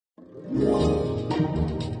Hey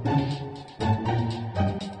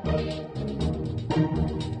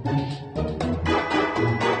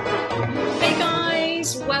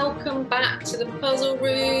guys, welcome back to the puzzle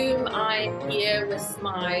room. I'm here with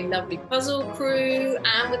my lovely puzzle crew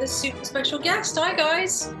and with a super special guest. Hi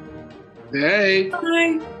guys. Hey.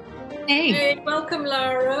 Hi. Hey, welcome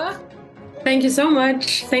Lara. Thank you so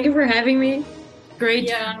much. Thank you for having me. Great.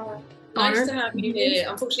 Yeah, nice to have you here.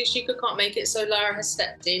 Unfortunately, Shika can't make it, so Lara has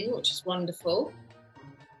stepped in, which is wonderful.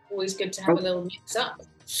 Always good to have a little mix up.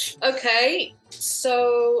 Okay,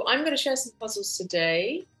 so I'm going to share some puzzles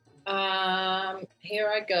today. Here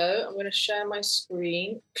I go. I'm going to share my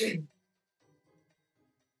screen. Can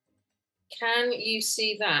you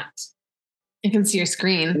see that? I can see your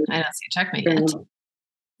screen. I don't see a checkmate yet.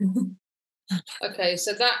 Okay,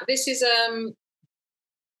 so this is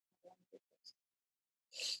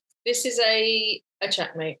a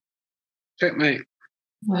checkmate. Checkmate.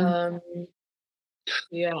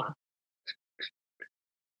 Yeah.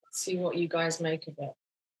 Let's see what you guys make of it.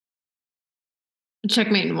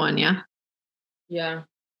 Checkmate in one, yeah? Yeah.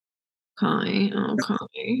 Okay.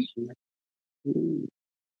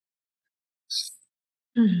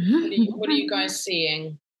 What are you guys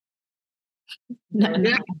seeing? Yeah,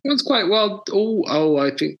 it was quite well.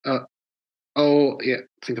 I think. Yeah, I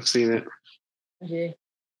think I've seen it. Yeah.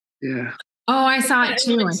 Yeah. Oh, I saw it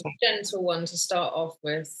too. It's a gentle one to start off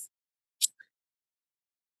with.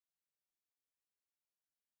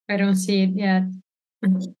 I don't see it yet.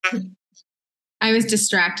 I was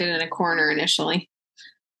distracted in a corner initially,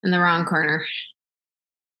 in the wrong corner.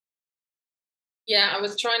 Yeah, I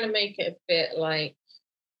was trying to make it a bit like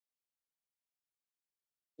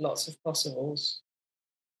lots of possibles.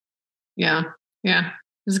 Yeah.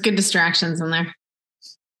 There's good distractions in there.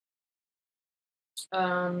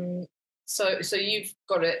 So you've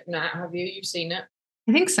got it now, have you? You've seen it?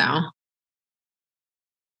 I think so.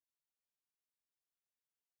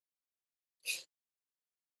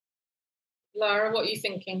 Lara, what are you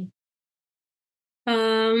thinking?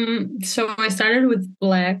 So I started with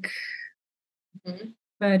black,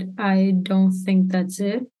 but I don't think that's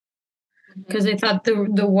it. Because I thought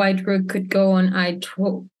the white rook could go on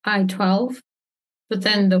I12, but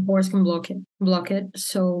then the horse can block it.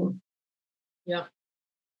 So yeah,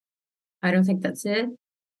 I don't think that's it.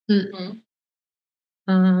 And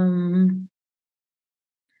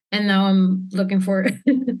now I'm looking for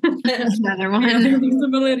another one. Another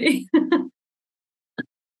possibility.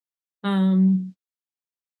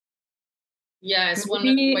 Yeah, it's one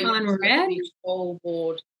of the on red. Whole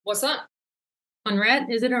board. What's that? On red?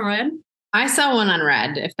 Is it on red? I saw one on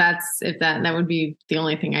red. If that would be the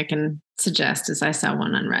only thing I can suggest is I saw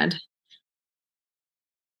one on red.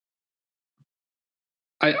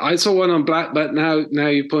 I saw one on black, but now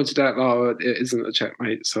you pointed out, it isn't a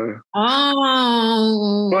checkmate. So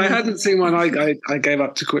well, I hadn't seen one. I gave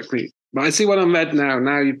up too quickly, but I see one on red now.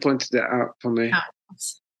 Now you pointed it out for me. Oh,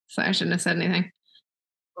 so I shouldn't have said anything.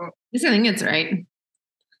 I think it's right.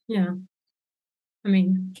 Yeah. I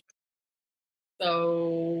mean.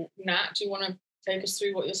 So, Nat, do you want to take us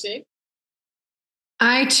through what you're seeing?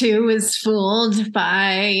 I too was fooled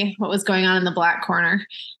by what was going on in the black corner.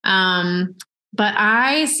 But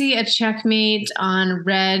I see a checkmate on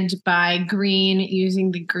red by green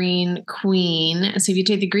using the green queen. So if you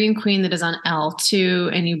take the green queen that is on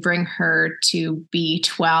L2 and you bring her to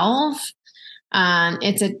B12,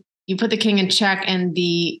 you put the king in check and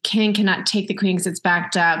the king cannot take the queen because it's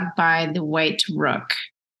backed up by the white rook.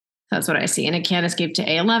 That's what I see. And it can't escape to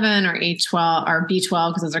A11 or A12 or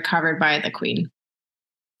B12 because those are covered by the queen.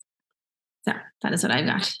 So that is what I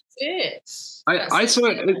got. I saw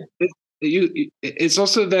it. It's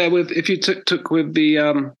also there with if you took with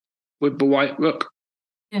the white rook.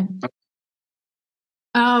 Yeah.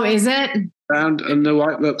 Oh, is it? And the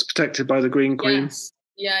white rook's protected by the green queen. Yes.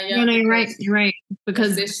 Yeah. No, you're right. You're right.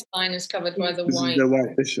 Because this line is covered by the white. The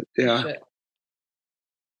white bishop. Yeah. Bishop.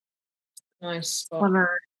 Nice spot.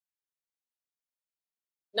 Clever.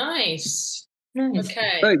 Nice.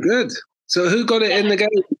 Okay. Very good. So who got it in the game,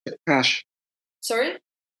 Kash? Sorry?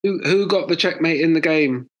 Who got the checkmate in the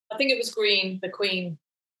game? I think it was green, the queen.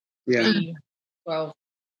 Yeah. Well,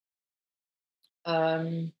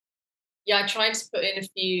 I tried to put in a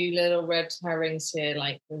few little red herrings here,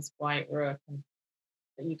 like this white rook.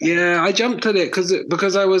 Yeah, I jumped at it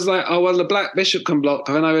because I was like, oh, well, the black bishop can block.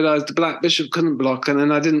 And then I realized the black bishop couldn't block. And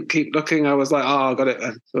then I didn't keep looking. I was like, I got it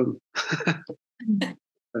then. So.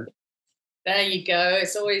 There you go.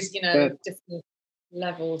 It's always, different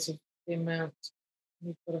levels of the amount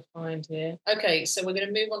we've got to find here. Okay, so we're going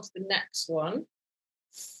to move on to the next one.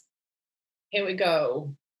 Here we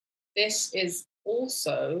go. This is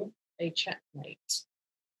also a checkmate?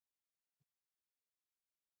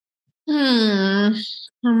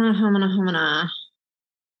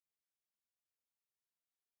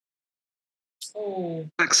 Oh,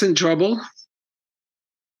 Black's in trouble.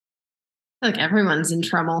 Like everyone's in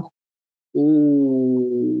trouble.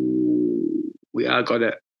 Ooh, I got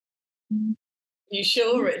it. You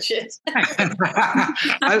sure, Richard?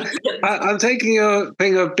 I'm taking your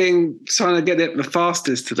thing of trying to get it the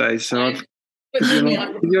fastest today. So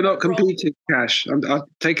you're not competing, Kash. I'm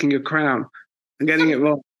taking your crown and getting it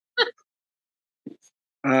wrong.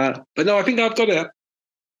 But no, I think I've got it.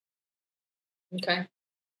 Okay.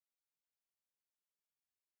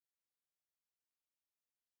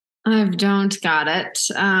 I don't got it.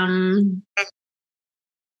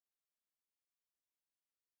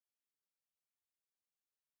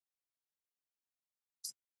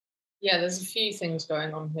 Yeah, there's a few things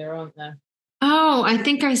going on here, aren't there? Oh, I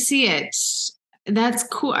think I see it. That's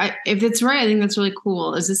cool. If it's right, I think that's really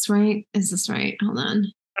cool. Is this right? Hold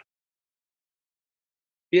on.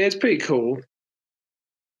 Yeah, it's pretty cool.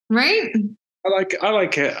 Right? I like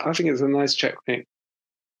it. I think it's a nice checkmate.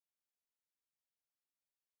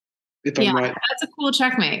 If I'm right. That's a cool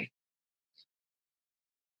checkmate.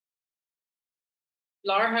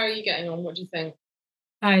 Laura, how are you getting on? What do you think?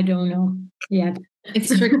 I don't know yet.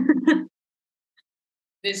 It's tricky.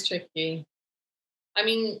 It is tricky. I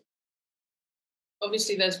mean,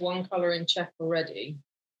 obviously there's one color in check already.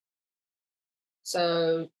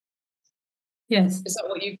 So yes. Is that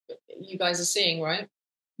what you guys are seeing, right?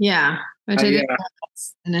 Yeah. Which I did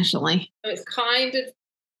initially. So it's kind of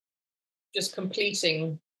just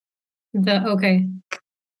completing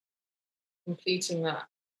completing that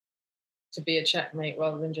to be a checkmate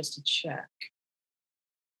rather than just a check.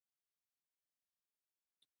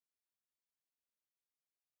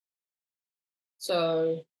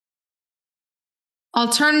 So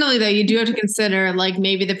alternatively, though, you do have to consider like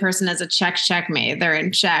maybe the person has a checkmate. They're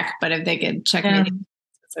in check, but if they get checkmate,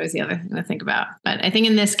 that's always the other thing to think about. But I think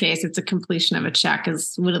in this case, it's a completion of a check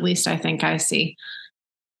is what at least I think I see.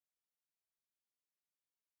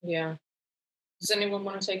 Yeah. Does anyone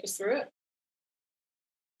want to take us through it?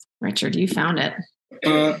 Richard, you found it.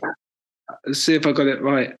 Let's see if I got it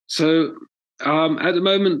right. So at the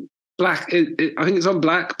moment, black, I think it's on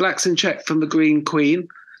black. Black's in check from the green queen.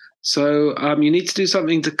 So you need to do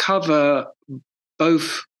something to cover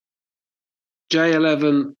both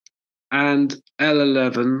J11 and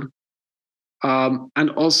L11 and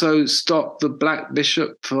also stop the black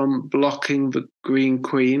bishop from blocking the green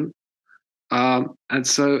queen. And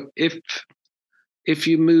so if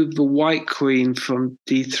you move the white queen from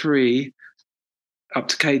D3 up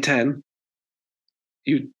to K10,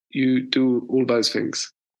 you do all those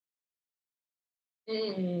things.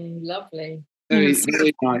 Lovely. Very,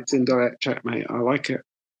 very nice indirect checkmate. I like it.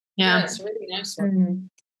 Yeah, it's a really nice one. Mm-hmm.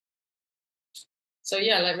 So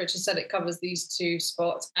yeah, like Richard said, it covers these two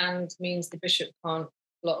spots and means the bishop can't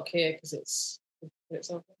block here because it's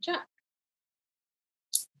off the jack.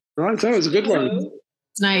 Right, that was a good one.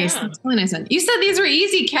 It's nice. Yeah. It's really nice one. You said these were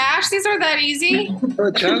easy, Kash. These aren't that easy.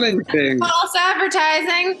 They're challenging. False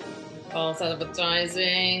advertising. False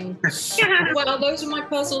advertising. Well, those are my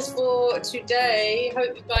puzzles for today.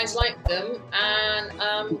 Hope you guys liked them,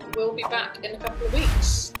 and we'll be back in a couple of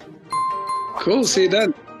weeks. Cool. See you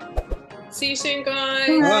then. See you soon, guys.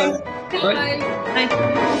 Bye. Bye.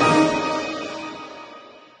 Bye.